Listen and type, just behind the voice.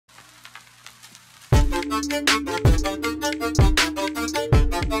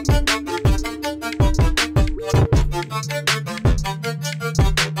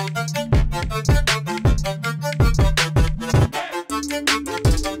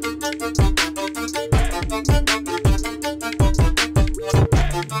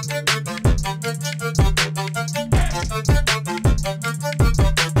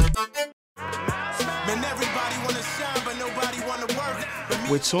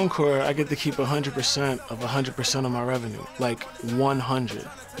With TuneCore, I get to keep 100% of 100% of my revenue, like 100.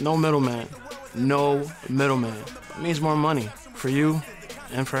 No middleman, no middleman. It means more money for you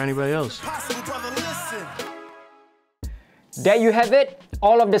and for anybody else. There you have it.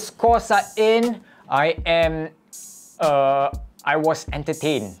 All of the scores are in. I was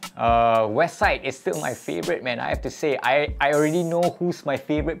entertained. Westside is still my favorite, man. I have to say, I already know who's my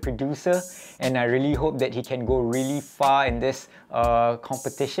favorite producer, and I really hope that he can go really far in this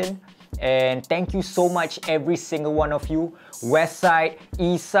competition. And thank you so much, every single one of you. Westside,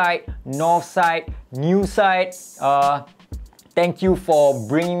 Eastside, Northside, Newside. Thank you for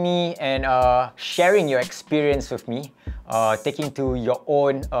bringing me and sharing your experience with me, taking to your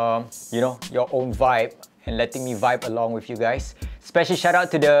own, your own vibe, and letting me vibe along with you guys. Special shout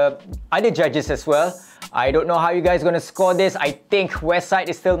out to the other judges as well. I don't know how you guys are gonna score this. I think Westside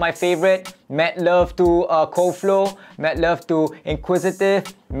is still my favorite. Mad love to Koflow, mad love to Inquisitive,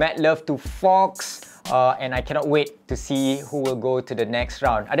 mad love to Fauxe, and I cannot wait to see who will go to the next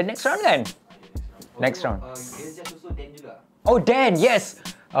round. The next round then? Next round. Oh, Dan, yes!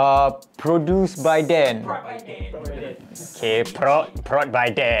 Produced by Dan. Okay, prod by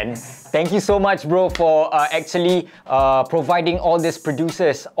Dan. Thank you so much, bro, for actually providing all these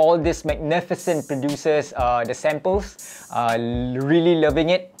producers, all these magnificent producers, the samples. Really loving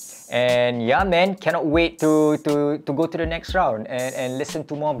it. And yeah, man, cannot wait to go to the next round and listen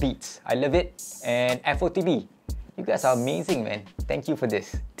to more beats. I love it. And FOTB, you guys are amazing, man. Thank you for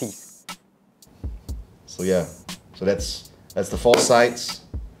this. Peace. So yeah, so that's the 4 sides.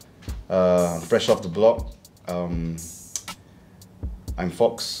 Fresh off the block. I'm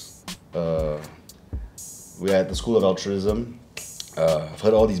Fauxe. We're at the School of Altruism. I've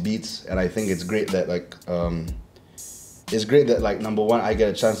heard all these beats, and I think it's great that number one, I get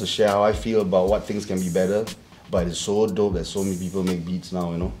a chance to share how I feel about what things can be better. But it's so dope that so many people make beats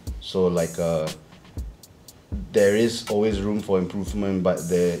now, you know. So there is always room for improvement, but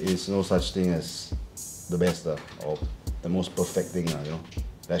there is no such thing as the best or the most perfect thing, you know.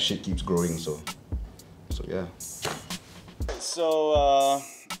 That shit keeps growing, so yeah. So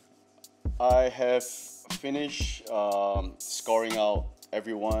I have finished scoring out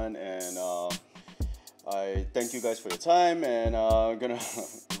everyone, and I thank you guys for your time, and I'm gonna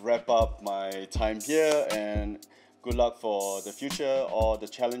wrap up my time here, and good luck for the future, all the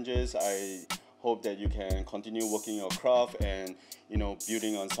challenges. I hope that you can continue working your craft and, you know,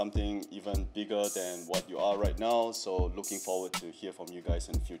 building on something even bigger than what you are right now. So looking forward to hear from you guys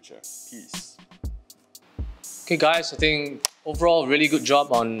in the future. Peace. Okay guys, I think overall really good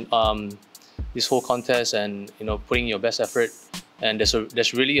job on this whole contest, and putting your best effort. And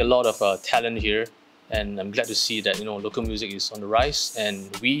there's really a lot of talent here, and I'm glad to see that local music is on the rise,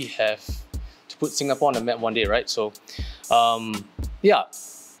 and we have to put Singapore on the map one day, right? So yeah,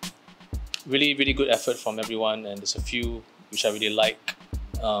 really good effort from everyone, and there's a few which I really like,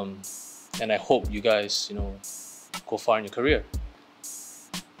 and I hope you guys go far in your career.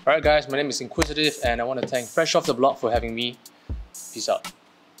 Alright guys, my name is Inquisitive, and I want to thank Fresh Off the Block for having me. Peace out.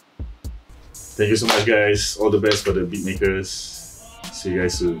 Thank you so much guys, all the best for the beatmakers. See you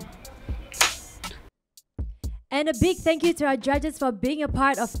guys soon. And a big thank you to our judges for being a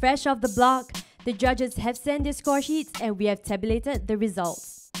part of Fresh Off the Block. The judges have sent their score sheets, and we have tabulated the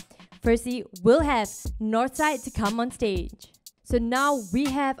results. Firstly, we'll have Northside to come on stage. So now we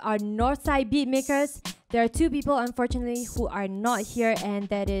have our Northside beatmakers. There are 2 people, unfortunately, who are not here, and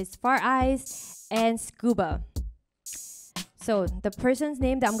that is Far Eyes and Scuba. So the person's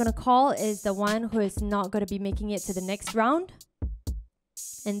name that I'm gonna call is the one who is not gonna be making it to the next round.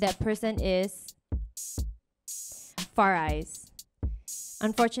 And that person is Far Eyes.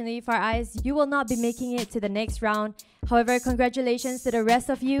 Unfortunately, Far Eyes, you will not be making it to the next round. However, congratulations to the rest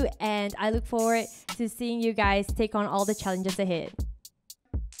of you, and I look forward to seeing you guys take on all the challenges ahead.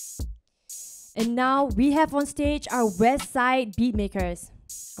 And now we have on stage our Westside beatmakers.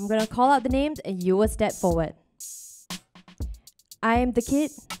 I'm gonna call out the names and you will step forward. I am the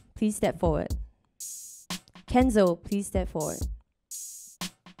kid, please step forward. Kenzo, please step forward.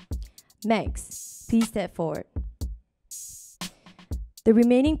 Max, please step forward. The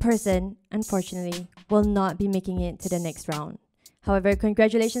remaining person, unfortunately, will not be making it to the next round. However,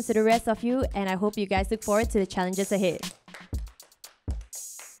 congratulations to the rest of you, and I hope you guys look forward to the challenges ahead.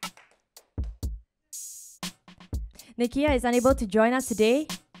 Nikia is unable to join us today.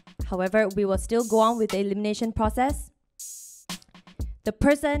 However, we will still go on with the elimination process. The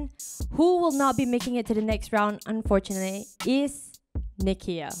person who will not be making it to the next round, unfortunately, is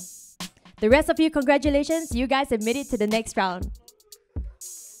Nikia. The rest of you, congratulations. You guys have made it to the next round.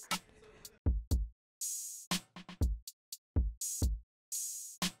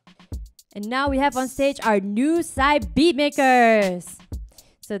 And now we have on stage our new side beatmakers.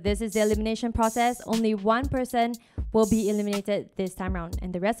 So this is the elimination process. Only one person will be eliminated this time round,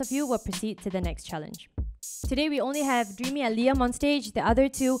 and the rest of you will proceed to the next challenge. Today we only have Dreamy and Liam on stage. The other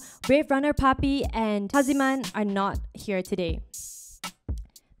two, Wave Runner Papi and Haziman, are not here today.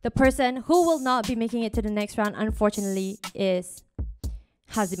 The person who will not be making it to the next round, unfortunately, is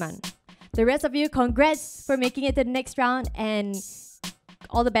Haziman. The rest of you, congrats for making it to the next round, and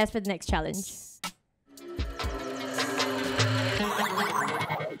all the best for the next challenge.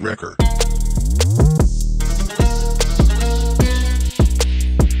 Record.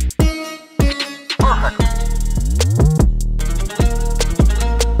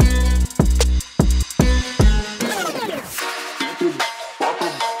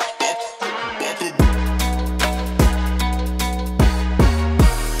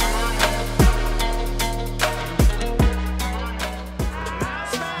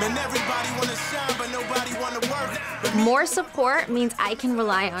 More support means I can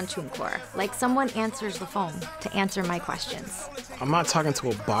rely on TuneCore, like someone answers the phone to answer my questions. I'm not talking to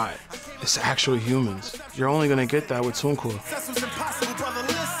a bot. It's actual humans. You're only gonna get that with TuneCore.